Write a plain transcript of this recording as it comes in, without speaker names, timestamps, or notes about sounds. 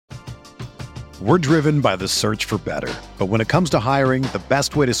We're driven by the search for better. But when it comes to hiring, the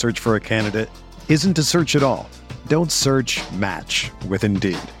best way to search for a candidate isn't to search at all. Don't search, match with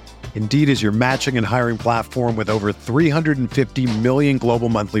Indeed. Indeed is your matching and hiring platform with over 350 million global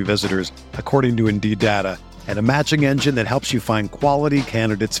monthly visitors, according to Indeed data, and a matching engine that helps you find quality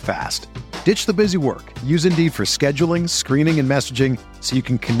candidates fast. Ditch the busy work. Use Indeed for scheduling, screening, and messaging so you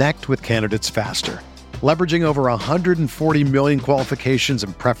can connect with candidates faster. Leveraging over 140 million qualifications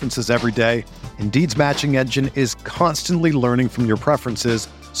and preferences every day, Indeed's matching engine is constantly learning from your preferences,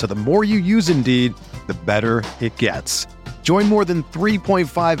 so the more you use Indeed, the better it gets. Join more than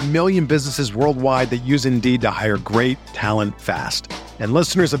 3.5 million businesses worldwide that use Indeed to hire great talent fast. And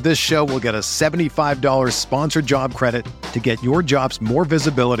listeners of this show will get a $75 sponsored job credit to get your jobs more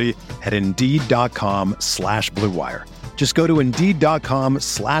visibility at Indeed.com/Blue Wire. Just go to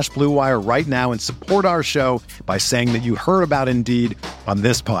Indeed.com/Blue Wire right now and support our show by saying that you heard about Indeed on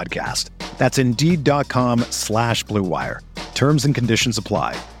this podcast. That's Indeed.com/Blue Wire. Terms and conditions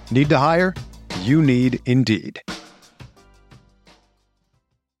apply. Need to hire? You need Indeed.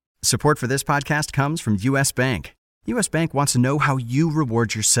 Support for this podcast comes from U.S. Bank. U.S. Bank wants to know how you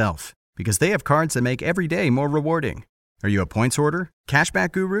reward yourself because they have cards that make every day more rewarding. Are you a points hoarder,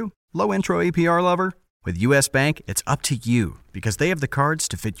 cashback guru, low intro APR lover? With U.S. Bank, it's up to you because they have the cards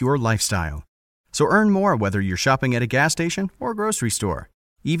to fit your lifestyle. So earn more whether you're shopping at a gas station or a grocery store,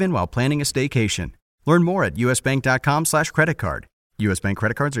 even while planning a staycation. Learn more at usbank.com/credit card. U.S. Bank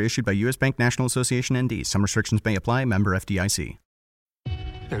credit cards are issued by U.S. Bank National Association ND. Some restrictions may apply. Member FDIC.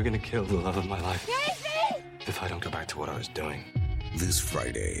 They're gonna kill the love of my life. Casey! If I don't go back to what I was doing. This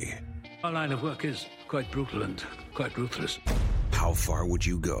Friday. Our line of work is quite brutal and quite ruthless. How far would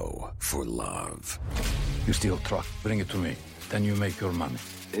you go for love? You steal truck, bring it to me. Then you make your money.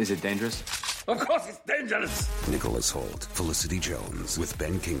 Is it dangerous? Of course it's dangerous! Nicholas Hoult, Felicity Jones, with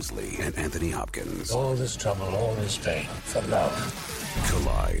Ben Kingsley and Anthony Hopkins. All this trouble, all this pain, for love.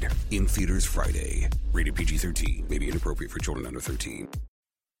 Collide, in theaters Friday. Rated PG-13, may be inappropriate for children under 13.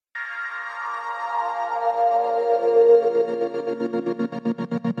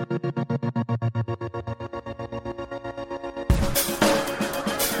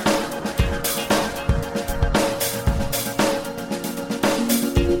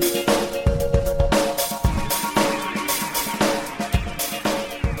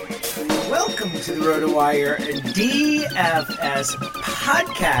 Welcome to the RotoWire DFS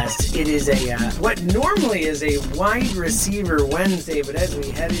podcast. It is a what normally is a wide receiver Wednesday, but as we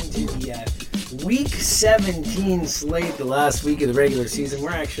head into the Week 17 slate, the last week of the regular season,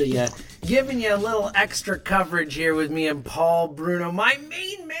 we're actually giving you a little extra coverage here with me and Paul Bruno, my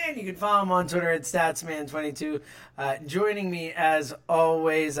main man. You can follow him on Twitter at StatsMan22. Joining me as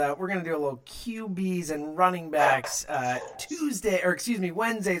always, we're going to do a little QBs and running backs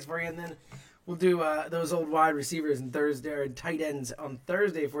Wednesdays for you, and then we'll do those old wide receivers and Thursday and tight ends on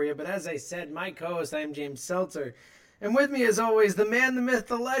Thursday for you. But as I said, my co-host, I'm James Seltzer. And with me, as always, the man, the myth,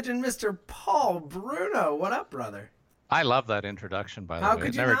 the legend, Mr. Paul Bruno. What up, brother? I love that introduction, by the way. How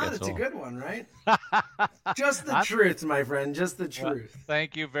could you not? It's a good one, right? Just the truth, my friend. Just the truth. Well,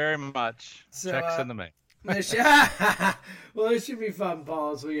 thank you very much. So, Checks in the mail. Well, it should be fun,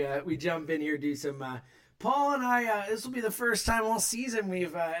 Paul, as we jump in here, do some... Paul and I, this will be the first time all season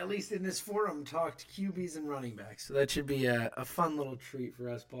we've, at least in this forum, talked QBs and running backs. So that should be a fun little treat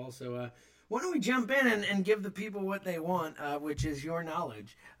for us, Paul. So why don't we jump in and give the people what they want, which is your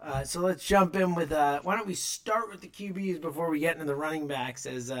knowledge. So let's jump in with, why don't we start with the QBs before we get into the running backs,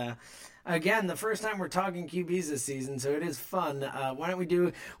 as, again, the first time we're talking QBs this season, so it is fun. Why don't we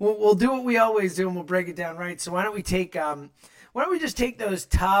do, we'll do what we always do, and we'll break it down right. So why don't we take, why don't we just take those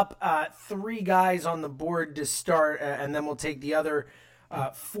top three guys on the board to start, and then we'll take the other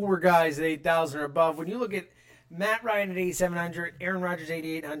four guys at 8,000 or above. When you look at Matt Ryan at 8,700, Aaron Rodgers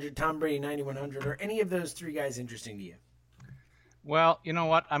 8,800, Tom Brady 9,100. Are any of those three guys interesting to you? Well, you know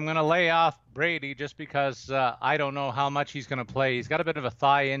what? I'm going to lay off Brady just because I don't know how much he's going to play. He's got a bit of a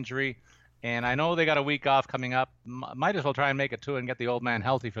thigh injury, and I know they got a week off coming up. Might as well try and make it two and get the old man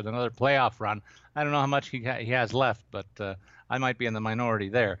healthy for another playoff run. I don't know how much he has left, but I might be in the minority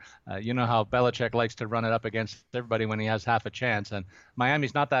there. You know how Belichick likes to run it up against everybody when he has half a chance, and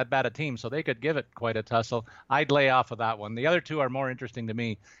Miami's not that bad a team, so they could give it quite a tussle. I'd lay off of that one. The other two are more interesting to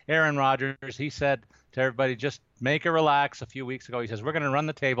me. Aaron Rodgers, he said to everybody, just make it relax a few weeks ago. He says, we're going to run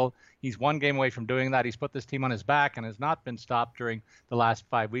the table. He's one game away from doing that. He's put this team on his back and has not been stopped during the last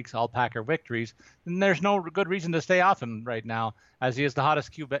 5 weeks, all Packer victories. And there's no good reason to stay off him right now, as he is the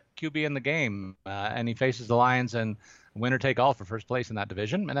hottest QB in the game, and he faces the Lions and winner take all for first place in that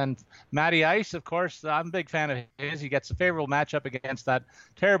division. And then Matty Ice, of course, I'm a big fan of his. He gets a favorable matchup against that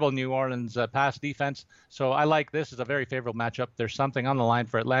terrible New Orleans pass defense. So I like this as a very favorable matchup. There's something on the line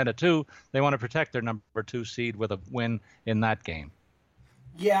for Atlanta, too. They want to protect their number 2 seed with a win in that game.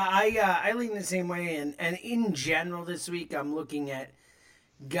 Yeah, I lean the same way. And in general this week, I'm looking at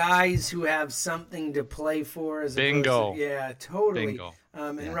guys who have something to play for. Bingo. Yeah, totally. Bingo.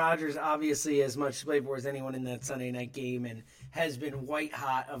 And Rogers obviously has much to play for as anyone in that Sunday night game and has been white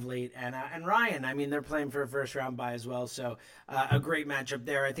hot of late. And Ryan, I mean, they're playing for a first round bye as well. So a great matchup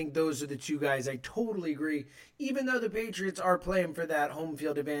there. I think those are the two guys. I totally agree. Even though the Patriots are playing for that home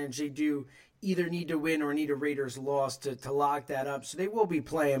field advantage, they do either need to win or need a Raiders loss to lock that up. So they will be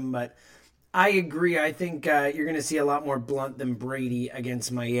playing, but I agree. I think you're going to see a lot more Blunt than Brady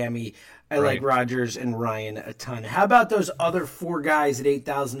against Miami. I like Rodgers and Ryan a ton. How about those other 4 guys at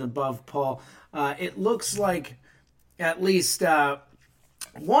 8,000 above, Paul? It looks like at least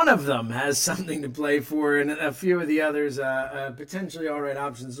one of them has something to play for, and a few of the others potentially all right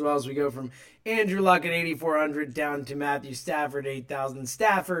options as well, as we go from Andrew Luck at 8,400 down to Matthew Stafford at 8,000.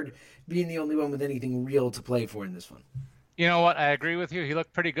 Stafford being the only one with anything real to play for in this one. You know what? I agree with you. He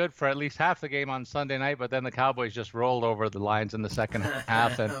looked pretty good for at least half the game on Sunday night, but then the Cowboys just rolled over the Lions in the second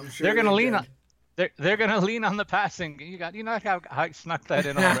half, and they're going to lean on. They're going to lean on the passing. You know how I snuck that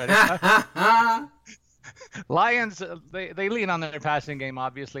in already. Lions, they lean on their passing game,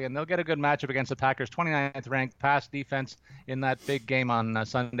 obviously, and they'll get a good matchup against the Packers' 29th ranked pass defense in that big game on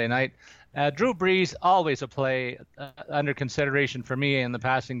Sunday night. Drew Brees, always a play under consideration for me in the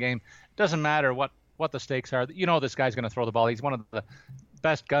passing game. Doesn't matter what the stakes are. You know this guy's going to throw the ball. He's one of the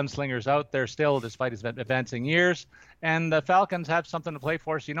best gunslingers out there still, despite his advancing years. And the Falcons have something to play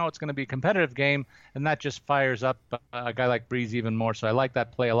for, so you know it's going to be a competitive game, and that just fires up a guy like Breeze even more. So I like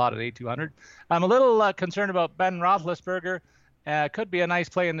that play a lot at 8,200. I'm a little concerned about Ben Roethlisberger. Could be a nice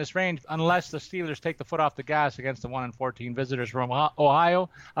play in this range, unless the Steelers take the foot off the gas against the 1-14 visitors from Ohio.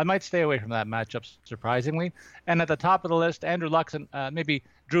 I might stay away from that matchup, surprisingly. And at the top of the list, Andrew Luck and maybe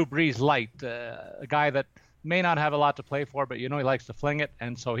Drew Brees light, a guy that may not have a lot to play for, but you know he likes to fling it,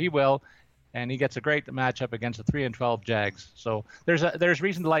 and so he will. And he gets a great matchup against the 3-12 Jags. So there's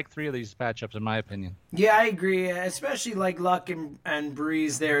reason to like 3 of these matchups, in my opinion. Yeah, I agree, especially like Luck and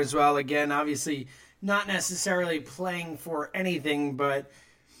Breeze there as well. Again, obviously not necessarily playing for anything, but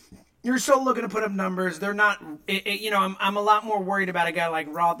you're still looking to put up numbers. They're not, I'm a lot more worried about a guy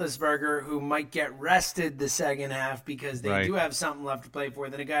like Roethlisberger who might get rested the second half because they do have something left to play for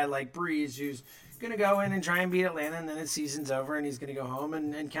than a guy like Breeze who's going to go in and try and beat Atlanta, and then his season's over and he's going to go home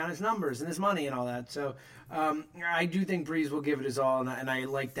and count his numbers and his money and all that. So I do think Breeze will give it his all, and I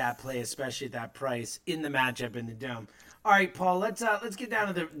like that play, especially at that price in the matchup in the Dome. All right, Paul, let's get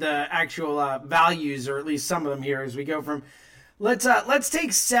down to the actual values, or at least some of them here, as we go from. Let's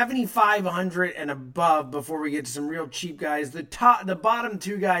take 7,500 and above before we get to some real cheap guys. The bottom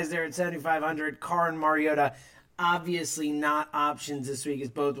 2 guys there at 7,500, Carr and Mariota, obviously not options this week as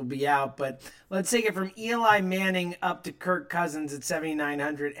both will be out. But let's take it from Eli Manning up to Kirk Cousins at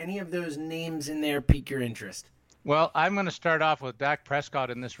 7,900. Any of those names in there pique your interest? Well, I'm going to start off with Dak Prescott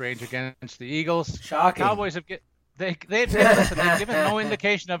in this range against the Eagles. Shocking. Cowboys have they've given no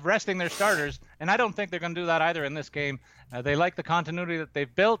indication of resting their starters, and I don't think they're going to do that either in this game. They like the continuity that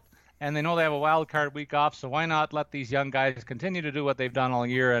they've built, and they know they have a wild card week off, so why not let these young guys continue to do what they've done all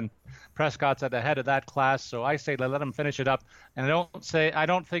year? And Prescott's at the head of that class, so I say let them finish it up. And I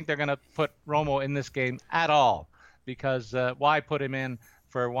don't think they're going to put Romo in this game at all, because why put him in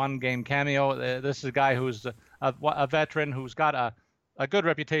for a one-game cameo? This is a guy who's a veteran who's got a good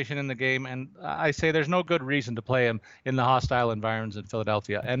reputation in the game, and I say there's no good reason to play him in the hostile environments in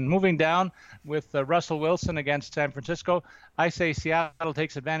Philadelphia. And moving down with Russell Wilson against San Francisco, I say Seattle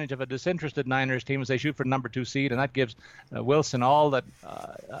takes advantage of a disinterested Niners team as they shoot for number 2 seed, and that gives Wilson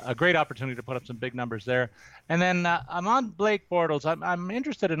a great opportunity to put up some big numbers there. And then I'm on Blake Bortles. I'm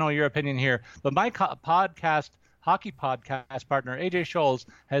interested to know your opinion here, but my hockey podcast partner, AJ Scholes,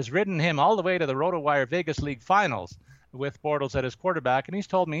 has ridden him all the way to the RotoWire Vegas League Finals with Bortles at his quarterback, and he's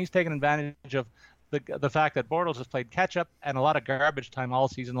told me he's taken advantage of the fact that Bortles has played catch-up and a lot of garbage time all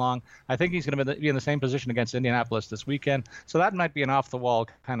season long. I think he's going to be in the same position against Indianapolis this weekend, so that might be an off-the-wall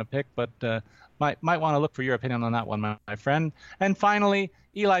kind of pick, but might want to look for your opinion on that one, my friend. And finally,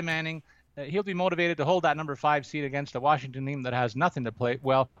 Eli Manning. He'll be motivated to hold that number 5 seed against a Washington team that has nothing to play.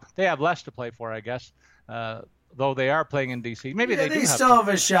 Well, they have less to play for, I guess. Though they are playing in D.C. Maybe they still have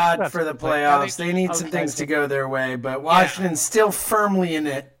a shot for the playoffs. They need some things to go their way, but Washington's still firmly in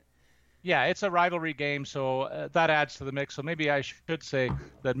it. Yeah, it's a rivalry game, so that adds to the mix. So maybe I should say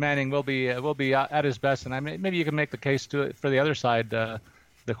that Manning will be at his best, and maybe you can make the case for the other side, the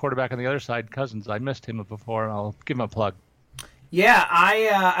quarterback on the other side, Cousins. I missed him before, and I'll give him a plug. Yeah,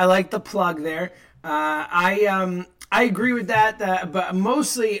 I like the plug there. I agree with that, but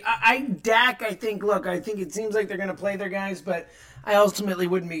mostly Dak. I think it seems like they're going to play their guys, but I ultimately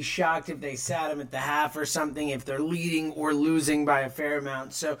wouldn't be shocked if they sat him at the half or something if they're leading or losing by a fair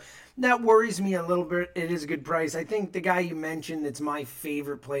amount. So that worries me a little bit. It is a good price. I think the guy you mentioned that's my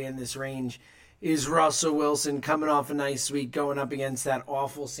favorite play in this range is Russell Wilson, coming off a nice week, going up against that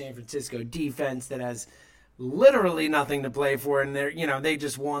awful San Francisco defense that has literally nothing to play for, and they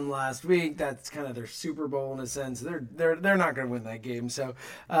just won last week. That's kind of their Super Bowl in a sense. They're not going to win that game. So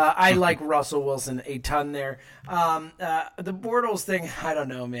I like Russell Wilson a ton there. The Bortles thing, I don't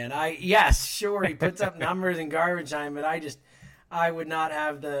know, man. Yes, sure, he puts up numbers in garbage time, but I would not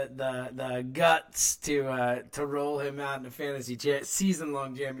have the guts to roll him out in a fantasy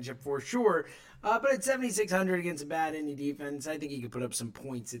season-long championship for sure. But at 7,600 against a bad Indy defense, I think he could put up some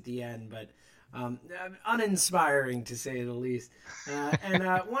points at the end, but uninspiring to say the least. And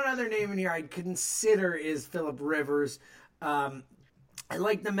one other name in here I'd consider is Phillip Rivers. I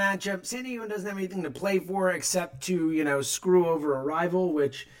like the matchup. San Diego doesn't have anything to play for except to, screw over a rival,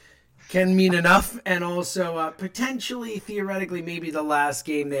 which can mean enough. And also potentially, theoretically, maybe the last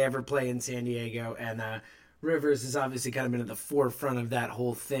game they ever play in San Diego. And Rivers has obviously kind of been at the forefront of that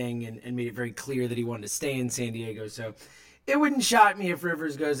whole thing and made it very clear that he wanted to stay in San Diego. So it wouldn't shock me if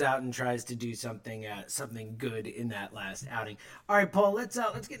Rivers goes out and tries to do something good in that last outing. All right, Paul, let's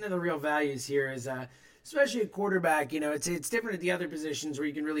get into the real values here. Especially at quarterback, it's different at the other positions where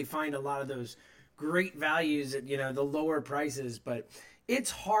you can really find a lot of those great values at the lower prices, but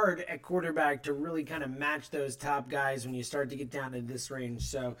it's hard at quarterback to really kind of match those top guys when you start to get down to this range.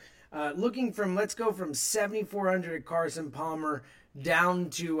 So let's go from 7,400 at Carson Palmer down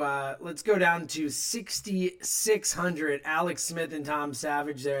to let's go down to 6,600 Alex Smith and Tom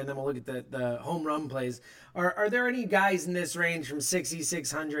Savage there, and then we'll look at the home run plays. Are there any guys in this range from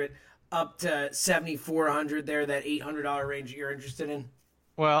 6,600 up to 7,400 there, that $800 range that you're interested in?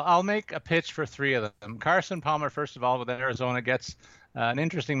 Well, I'll make a pitch for three of them. Carson Palmer, first of all, with Arizona, gets an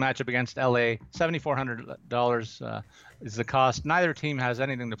interesting matchup against LA. $7,400 is the cost. Neither team has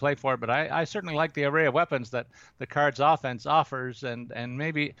anything to play for, but I certainly like the array of weapons that the Cards offense offers, and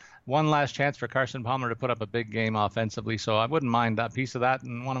maybe one last chance for Carson Palmer to put up a big game offensively. So I wouldn't mind that piece of that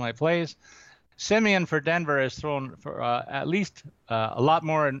in one of my plays. Simeon for Denver has thrown for at least a lot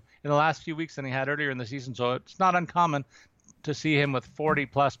more in the last few weeks than he had earlier in the season, so it's not uncommon to see him with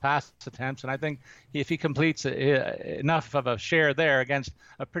 40-plus pass attempts. And I think if he completes enough of a share there against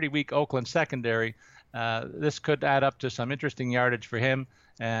a pretty weak Oakland secondary, this could add up to some interesting yardage for him.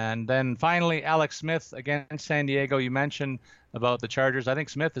 And then finally, Alex Smith against San Diego. You mentioned about the Chargers. I think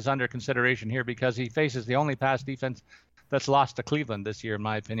Smith is under consideration here because he faces the only pass defense that's lost to Cleveland this year, in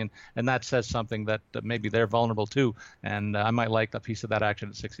my opinion. And that says something that maybe they're vulnerable to. And I might like a piece of that action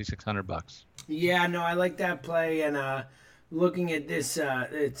at $6,600. Yeah, no, I like that play. And looking at this,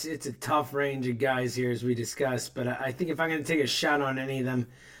 it's a tough range of guys here, as we discussed. But I think if I'm going to take a shot on any of them,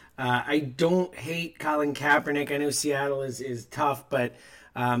 I don't hate Colin Kaepernick. I know Seattle is tough, but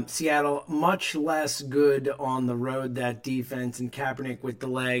Seattle much less good on the road, that defense, and Kaepernick with the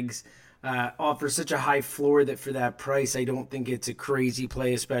legs offers such a high floor that for that price, I don't think it's a crazy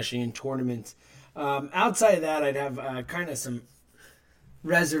play, especially in tournaments. Outside of that, I'd have kind of some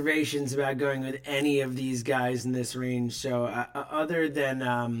reservations about going with any of these guys in this range. So other than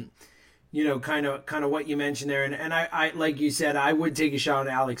kind of what you mentioned there, and I like you said, I would take a shot on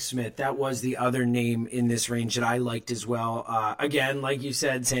Alex Smith. That was the other name in this range that I liked as well. Again, like you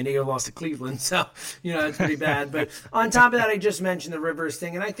said, San Diego lost to Cleveland, so it's pretty bad. But on top of that, I just mentioned the Rivers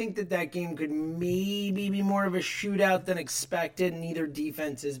thing, and I think that game could maybe be more of a shootout than expected. Neither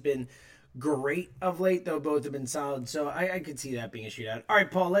defense has been great of late, though both have been solid, so I could see that being a shootout. All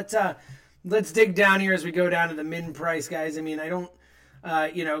right, Paul, let's dig down here as we go down to the min price, guys. I mean, I don't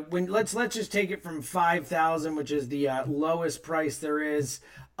let's just take it from 5,000, which is the lowest price there is,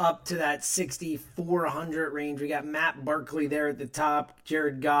 up to that 6,400 range. We got Matt Barkley there at the top,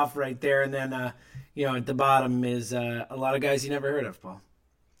 Jared Goff right there, and then at the bottom is a lot of guys you never heard of, Paul,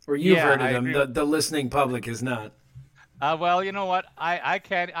 or you've heard of them. The listening public has not. Well, you know what? I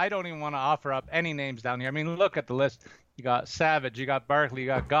don't even want to offer up any names down here. I mean, look at the list. You got Savage, you got Barkley, you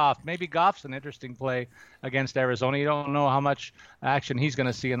got Goff. Maybe Goff's an interesting play against Arizona. You don't know how much action he's going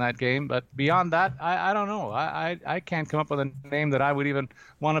to see in that game. But beyond that, I don't know. I can't come up with a name that I would even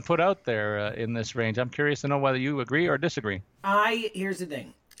want to put out there in this range. I'm curious to know whether you agree or disagree. Here's the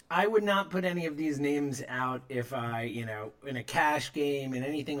thing. I would not put any of these names out if I, in a cash game and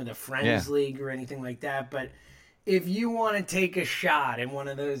anything with a friends league or anything like that. But if you want to take a shot in one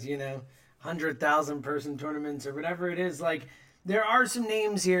of those, 100,000 person tournaments or whatever it is, like, there are some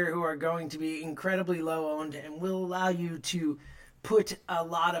names here who are going to be incredibly low owned and will allow you to put a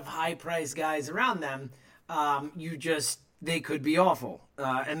lot of high price guys around them. They could be awful.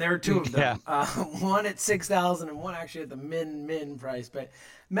 And there are two of them. One at 6,000 and one actually at the min price. But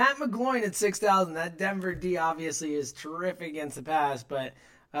Matt McGloin at 6,000, that Denver D obviously is terrific against the pass, but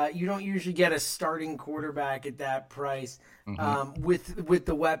you don't usually get a starting quarterback at that price with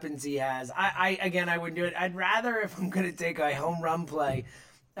the weapons he has. I wouldn't do it. I'd rather, if I'm going to take a home run play,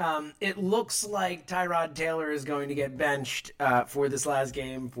 it looks like Tyrod Taylor is going to get benched for this last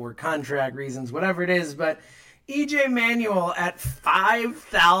game for contract reasons, whatever it is, but EJ Manuel at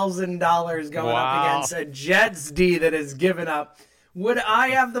 $5,000 going up against a Jets D that has given up. Would I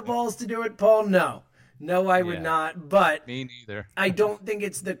have the balls to do it, Paul? No, I would not. But me neither. I don't think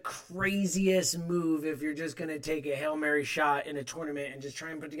it's the craziest move if you're just going to take a Hail Mary shot in a tournament and just try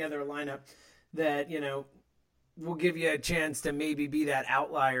and put together a lineup that, will give you a chance to maybe be that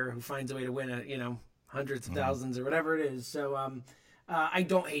outlier who finds a way to win hundreds of thousands or whatever it is. So, I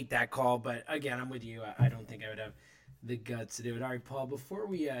don't hate that call, but again, I'm with you. I don't think I would have the guts to do it. All right, Paul, before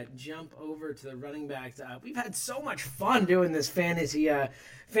we jump over to the running backs, we've had so much fun doing this fantasy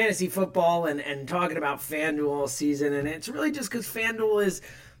football and talking about FanDuel all season, and it's really just because FanDuel is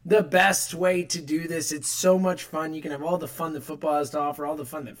the best way to do this. It's so much fun. You can have all the fun that football has to offer, all the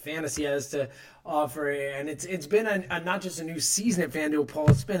fun that fantasy has to offer, and it's been a not just a new season at FanDuel, Paul,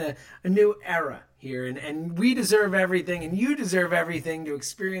 it's been a new era here, and we deserve everything, and you deserve everything to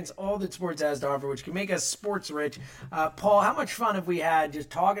experience all that sports has to offer, which can make us sports rich. Paul, how much fun have we had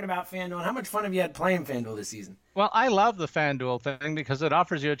just talking about FanDuel, and how much fun have you had playing FanDuel this season? Well, I love the FanDuel thing because it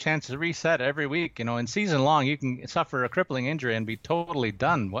offers you a chance to reset every week. In season long, you can suffer a crippling injury and be totally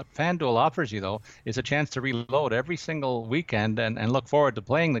done. What FanDuel offers you, though, is a chance to reload every single weekend and look forward to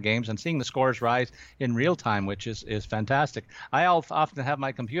playing the games and seeing the scores rise in real time, which is fantastic. I often have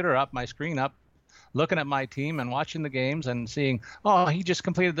my computer up, my screen up, looking at my team and watching the games and seeing, he just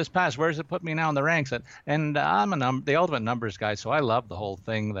completed this pass. Where does it put me now in the ranks? And I'm the ultimate numbers guy, so I love the whole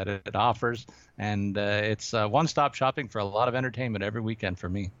thing that it offers. And it's one-stop shopping for a lot of entertainment every weekend for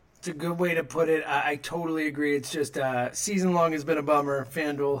me. It's a good way to put it. I totally agree. It's just season long has been a bummer.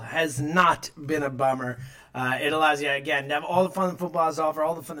 FanDuel has not been a bummer. It allows you, again, to have all the fun that football has to offer,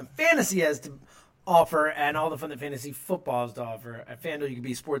 all the fun that fantasy has to offer, and all the fun that fantasy football has to offer. At FanDuel, you can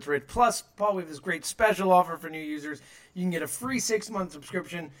be sports rich. Plus, Paul, we have this great special offer for new users. You can get a free 6-month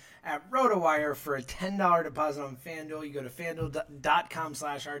subscription at RotoWire for a $10 deposit on FanDuel. You go to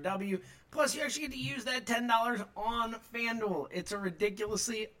FanDuel.com/RW. Plus, you actually get to use that $10 on FanDuel. It's a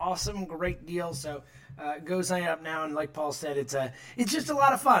ridiculously awesome, great deal. So go sign up now. And like Paul said, it's just a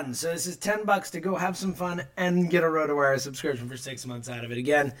lot of fun. So this is $10 to go have some fun and get a RotoWire subscription for 6 months out of it.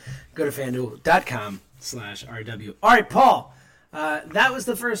 Again, go to FanDuel.com/RW. All right, Paul. That was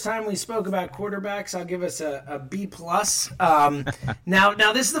the first time we spoke about quarterbacks. I'll give us a B+. Now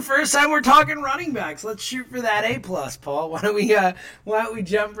this is the first time we're talking running backs. Let's shoot for that A+, Paul. Why don't we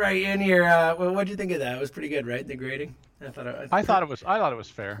jump right in here? What'd you think of that? It was pretty good, right? The grading. I thought it was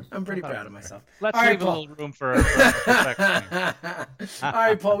fair. I'm pretty proud of myself. Let's leave a little room for perfection. All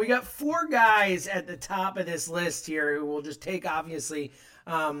right, Paul. We got 4 guys at the top of this list here who will just take obviously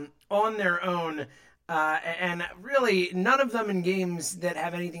on their own. And really, none of them in games that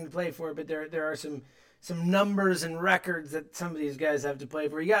have anything to play for, but there are some numbers and records that some of these guys have to play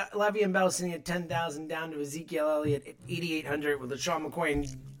for. You got Le'Veon Bell sitting at 10,000 down to Ezekiel Elliott at 8,800 with LaShawn McCoy and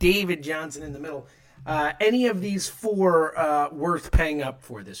David Johnson in the middle. Any of these 4 worth paying up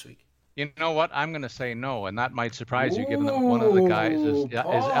for this week? You know what? I'm going to say no, and that might surprise you, given that one of the guys is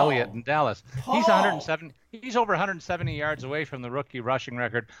Elliott in Dallas. He's He's over 170 yards away from the rookie rushing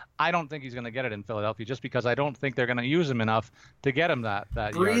record. I don't think he's going to get it in Philadelphia, just because I don't think they're going to use him enough to get him that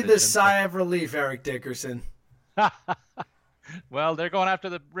Breathe a sigh of relief, Eric Dickerson. Well, they're going after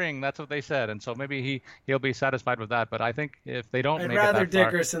the ring. That's what they said, and so maybe he'll be satisfied with that. But I think if they don't, I'd rather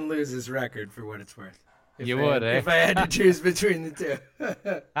Dickerson lose his record for what it's worth. If I had to choose between the two.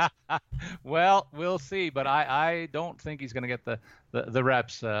 Well, we'll see, but I don't think he's going to get the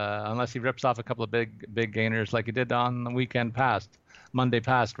reps unless he rips off a couple of big gainers like he did on the Monday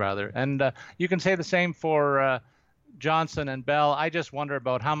past rather. And you can say the same for Johnson and Bell. I just wonder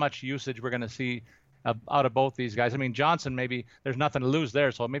about how much usage we're going to see out of both these guys. I mean, Johnson, maybe there's nothing to lose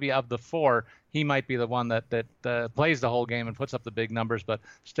there. So maybe of the four, he might be the one that plays the whole game and puts up the big numbers. But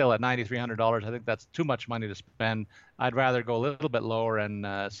still, at $9,300, I think that's too much money to spend. I'd rather go a little bit lower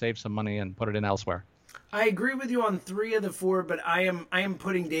and save some money and put it in elsewhere. I agree with you on 3 of the 4, but I am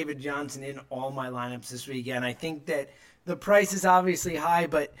putting David Johnson in all my lineups this weekend. I think that the price is obviously high,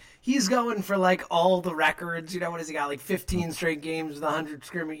 but he's going for like all the records. What has he got? Like 15 straight games with 100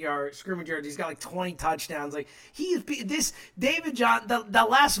 scrimmage yards. He's got like 20 touchdowns. Like the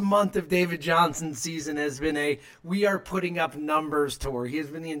last month of David Johnson's season has been we are putting up numbers tour. He has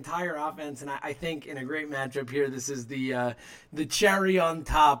been the entire offense, and I think in a great matchup here, this is the cherry on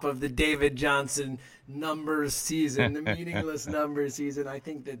top of the David Johnson numbers season, the meaningless numbers season. I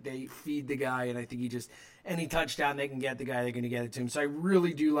think that they feed the guy, and I think any touchdown they can get the guy, they're going to get it to him. So I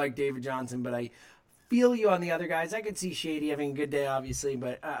really do like David Johnson, but I feel you on the other guys. I could see Shady having a good day, obviously,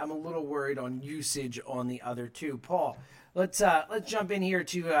 but I'm a little worried on usage on the other two. Paul, let's jump in here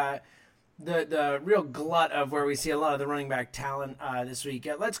to the real glut of where we see a lot of the running back talent this week.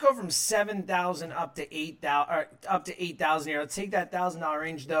 Let's go from 7,000 up to 8,000 here. Let's take that $1,000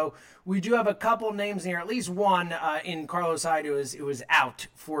 range, though. We do have a couple names here, at least one in Carlos Hyde who was out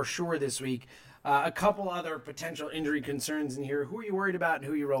for sure this week. A couple other potential injury concerns in here. Who are you worried about and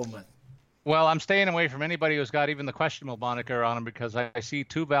who are you rolling with? Well, I'm staying away from anybody who's got even the questionable moniker on him because I see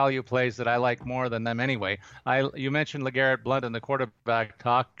two value plays that I like more than them anyway. You mentioned LeGarrette Blount in the quarterback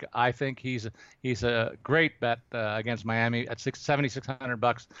talk. I think he's a great bet against Miami at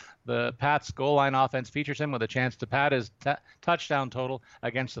 $7,600. The Pats goal line offense features him with a chance to pad his touchdown total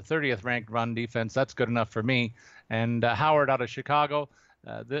against the 30th ranked run defense. That's good enough for me. And Howard out of Chicago.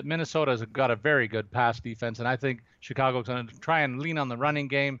 Minnesota's got a very good pass defense, and I think Chicago's going to try and lean on the running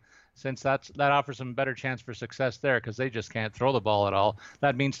game since that offers them a better chance for success there because they just can't throw the ball at all.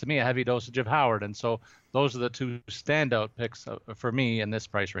 That means to me a heavy dosage of Howard, and so those are the two standout picks for me in this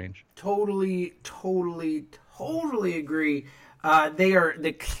price range. Totally agree. They are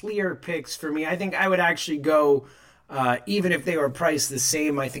the clear picks for me. I think I would actually go, even if they were priced the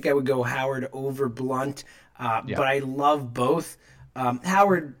same, I think I would go Howard over Blount, but I love both.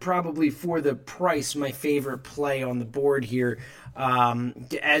 Howard probably for the price, my favorite play on the board here.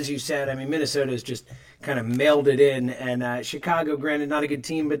 As you said, I mean, Minnesota's just kind of mailed it in, and Chicago, granted, not a good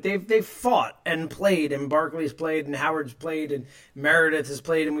team, but they've fought and played, and Barkley's played, and Howard's played, and Meredith has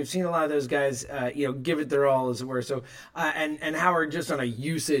played, and we've seen a lot of those guys, give it their all, as it were. So, and Howard, just on a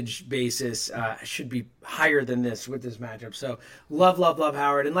usage basis, should be higher than this with this matchup. So, love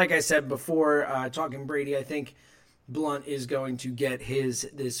Howard, and like I said before, talking Brady, I think Blount is going to get his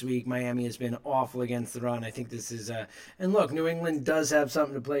this week. Miami has been awful against the run. I think this is and look, New England does have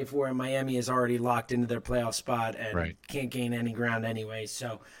something to play for, and Miami is already locked into their playoff spot and can't gain any ground anyway.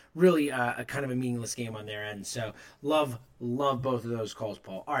 So really a kind of a meaningless game on their end. So love both of those calls,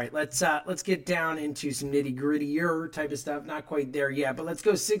 Paul. All right, let's get down into some nitty grittier type of stuff. Not quite there yet, but let's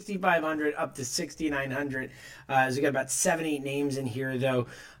go 6,500 up to 6,900. As we got about 7-8 names in here, though.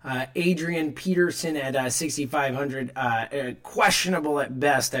 Adrian Peterson at 6,500, questionable at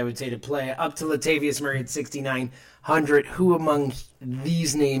best, I would say, to play. Up to Latavius Murray at 6,900. Who among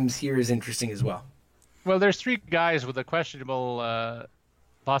these names here is interesting as well? Well, there's three guys with a questionable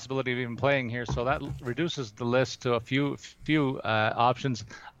possibility of even playing here, so that reduces the list to a few options.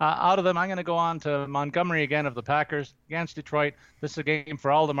 Out of them, I'm going to go on to Montgomery again of the Packers against Detroit. This is a game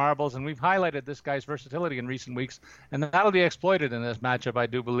for all the marbles, and we've highlighted this guy's versatility in recent weeks, and that'll be exploited in this matchup, I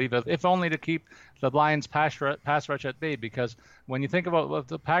do believe, if only to keep the Lions' pass rush at bay, because when you think about what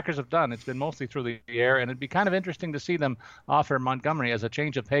the Packers have done, it's been mostly through the air, and it'd be kind of interesting to see them offer Montgomery as a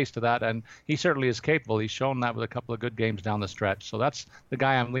change of pace to that, and he certainly is capable. He's shown that with a couple of good games down the stretch, so that's the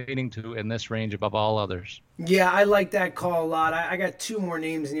guy I'm leaning to in this range above all others. Yeah, I like that call a lot. I got two more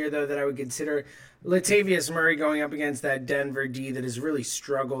names in here, though, that I would consider. Latavius Murray going up against that Denver D that has really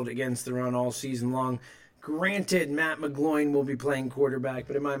struggled against the run all season long. Granted, Matt McGloin will be playing quarterback,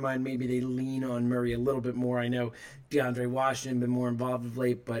 but in my mind, maybe they lean on Murray a little bit more. I know DeAndre Washington been more involved of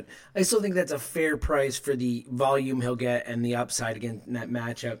late, but I still think that's a fair price for the volume he'll get and the upside against that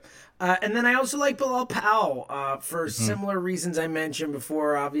matchup. And then I also like Bilal Powell for similar reasons I mentioned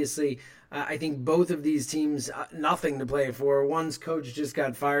before. Obviously, I think both of these teams, nothing to play for. One's coach just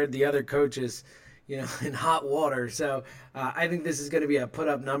got fired. The other coach is, in hot water. So I think this is going to be a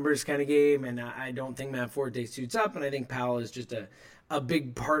put-up numbers kind of game, and I don't think Matt Forte suits up, and I think Powell is just a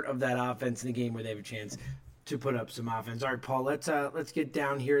big part of that offense in a game where they have a chance to put up some offense. All right, Paul, let's get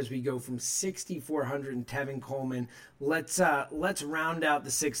down here as we go from 6,400 and Tevin Coleman. Let's round out the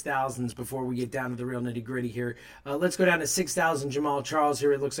 6,000s before we get down to the real nitty-gritty here. Let's go down to 6,000 Jamal Charles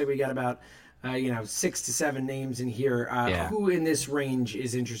here. It looks like we got about 6 to 7 names in here. Yeah. Who in this range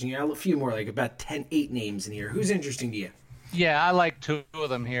is interesting? A few more, like about 8 names in here. Who's interesting to you? Yeah, I like two of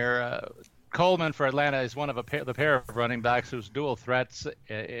them here. Coleman for Atlanta is one of the pair of running backs who's dual threats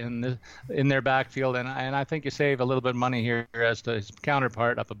in their backfield, and I think you save a little bit of money here as to his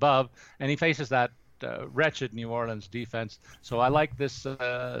counterpart up above, and he faces that wretched New Orleans defense. So I like this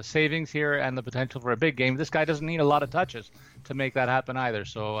savings here and the potential for a big game. This guy doesn't need a lot of touches to make that happen either,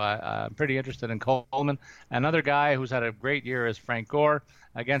 so I'm pretty interested in Coleman. Another guy who's had a great year is Frank Gore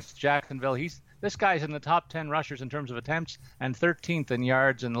against Jacksonville. This guy's in the top 10 rushers in terms of attempts and 13th in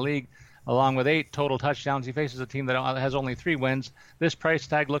yards in the league, along with 8 total touchdowns. He faces a team that has only 3 wins. This price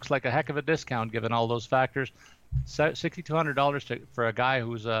tag looks like a heck of a discount given all those factors. $6,200 for a guy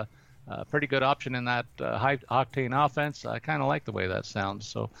who's a pretty good option in that high-octane offense. I kind of like the way that sounds.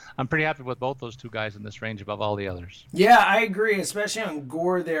 So I'm pretty happy with both those two guys in this range above all the others. Yeah, I agree, especially on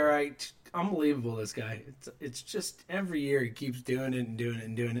Gore there. Unbelievable, this guy. It's just every year he keeps doing it and doing it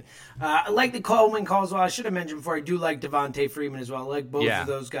and doing it. I like the Coleman calls. Well, I should have mentioned before, I do like Devontae Freeman as well. I like both of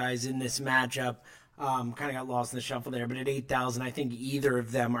those guys in this matchup. Kind of got lost in the shuffle there, but at 8,000, I think either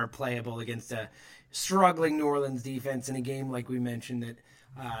of them are playable against a struggling New Orleans defense in a game like we mentioned that,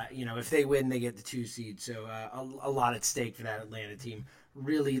 if they win, they get the 2 seed. So a lot at stake for that Atlanta team.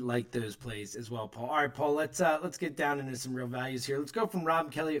 Really like those plays as well, Paul. All right, Paul, let's get down into some real values here. Let's go from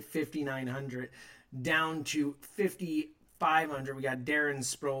Rob Kelly at 5,900 down to 5,500. We got Darren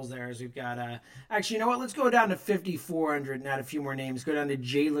Sproles there. As we've got actually, you know what? Let's go down to 5,400 and add a few more names. Go down to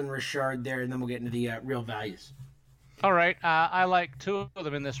Jalen Richard there, and then we'll get into the real values. All right, I like 2 of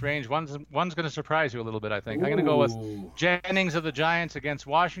them in this range. One's going to surprise you a little bit, I think. I'm going to go with Jennings of the Giants against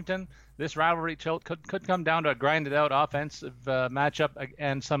Washington. This rivalry could come down to a grinded-out offensive matchup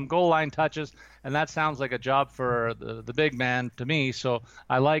and some goal line touches, and that sounds like a job for the big man to me. So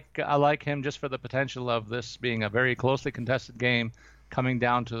I like him just for the potential of this being a very closely contested game, coming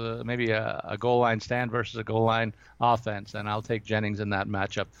down to maybe a goal line stand versus a goal line offense, and I'll take Jennings in that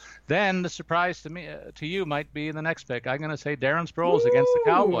matchup. Then the surprise to you might be the next pick. I'm going to say Darren Sproles against the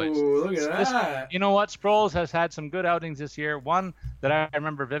Cowboys. Look at that. You know what? Sproles has had some good outings this year. One that I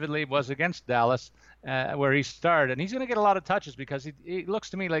remember vividly was against Dallas, where he started, and he's going to get a lot of touches because he looks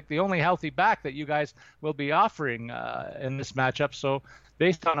to me like the only healthy back that you guys will be offering in this matchup. So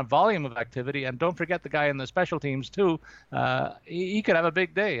based on a volume of activity, and don't forget the guy in the special teams too, he could have a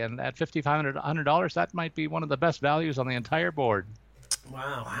big day. And at $5,500, that might be one of the best values on the entire board.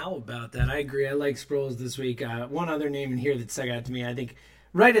 Wow, how about that? I agree. I like Sproles this week. One other name in here that stuck out to me, I think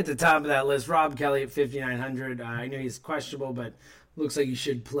right at the top of that list, Rob Kelly at 5,900. I know he's questionable, but looks like he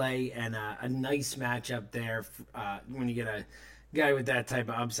should play, and a nice matchup there when you get a guy with that type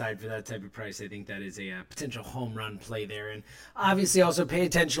of upside for that type of price. I think that is a potential home run play there. And obviously also pay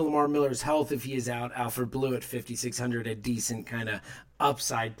attention to Lamar Miller's health if he is out. Alfred Blue at 5,600, a decent kind of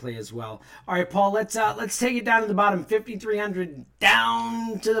upside play as well. All right, Paul, let's take it down to the bottom, 5,300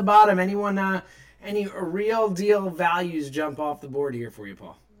 down to the bottom. Any real deal values jump off the board here for you,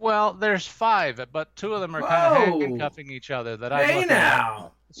 Paul? Well, there's 5, but 2 of them are kind of handcuffing each other. Hey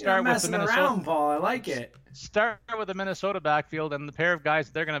now. Start with the Minnesota. Around, Paul. I like it. Start with the Minnesota backfield and the pair of guys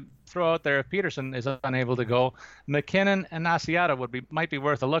they're going to throw out there if Peterson is unable to go. McKinnon and Asiata might be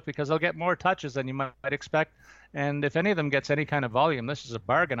worth a look because they'll get more touches than you might expect. And if any of them gets any kind of volume, this is a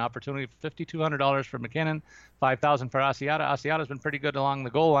bargain opportunity. $5,200 for McKinnon, $5,000 for Asiata. Asiata's been pretty good along the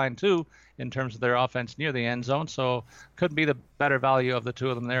goal line too in terms of their offense near the end zone, so could be the better value of the 2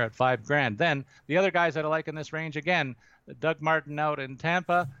 of them there at $5,000. Then the other guys that I like in this range again. Doug Martin out in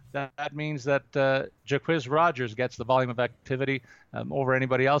Tampa. That means that Jacquizz Rodgers gets the volume of activity over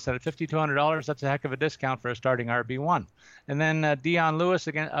anybody else. And at $5,200, that's a heck of a discount for a starting RB1. And then Dion Lewis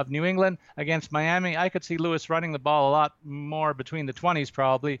of New England against Miami. I could see Lewis running the ball a lot more between the 20s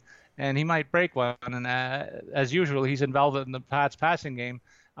probably, and he might break one. And as usual, he's involved in the Pats passing game.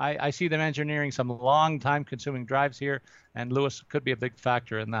 I see them engineering some long time-consuming drives here, and Lewis could be a big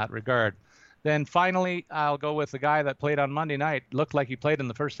factor in that regard. Then finally, I'll go with the guy that played on Monday night. Looked like he played in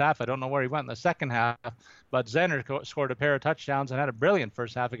the first half. I don't know where he went in the second half, but Zenner scored a pair of touchdowns and had a brilliant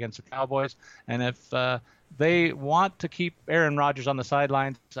first half against the Cowboys. And if they want to keep Aaron Rodgers on the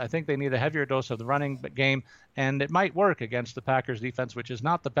sidelines, I think they need a heavier dose of the running game, and it might work against the Packers defense, which is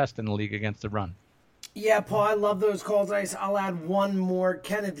not the best in the league against the run. Yeah, Paul, I love those calls. I'll add one more.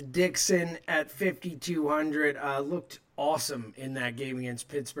 Kenneth Dixon at 5,200 looked awesome in that game against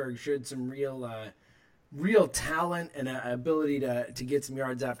Pittsburgh. Showed some real talent and ability to get some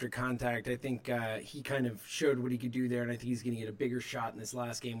yards after contact. I think he kind of showed what he could do there, and I think he's going to get a bigger shot in this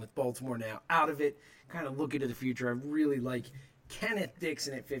last game with Baltimore now out of it. Kind of looking to the future. I really like Kenneth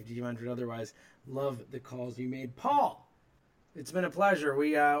Dixon at 5200. Otherwise, love the calls you made. Paul, it's been a pleasure.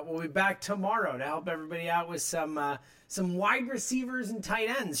 We'll be back tomorrow to help everybody out with some wide receivers and tight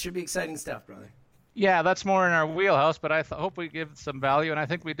ends. Should be exciting stuff, brother. Yeah, that's more in our wheelhouse, but I hope we give some value, and I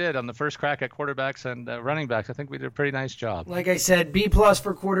think we did on the first crack at quarterbacks and running backs. I think we did a pretty nice job. Like I said, B+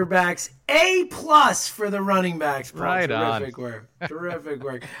 for quarterbacks, A+ for the running backs. Paul, right terrific on. work. Terrific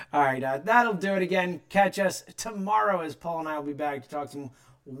work. All right, that'll do it again. Catch us tomorrow as Paul and I will be back to talk some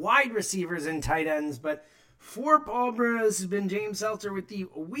wide receivers and tight ends. But for Paul Bruno, this has been James Seltzer with the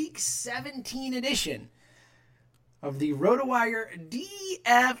Week 17 edition of the RotoWire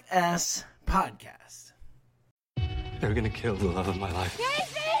DFS podcast. They're gonna kill the love of my life.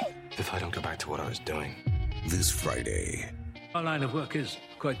 Casey! If I don't go back to what I was doing. This Friday, Our line of work is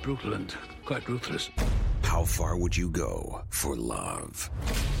quite brutal and quite ruthless. how far would you go for love?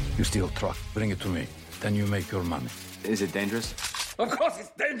 You steal truck, bring it to me. Then you make your money. Is it dangerous? Of course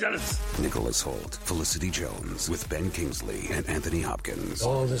it's dangerous! Nicholas Hoult, Felicity Jones, with Ben Kingsley and Anthony Hopkins.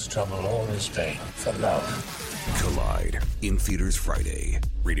 All this trouble, all this pain, for love. Collide, in theaters Friday.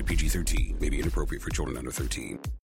 Rated PG-13, may be inappropriate for children under 13.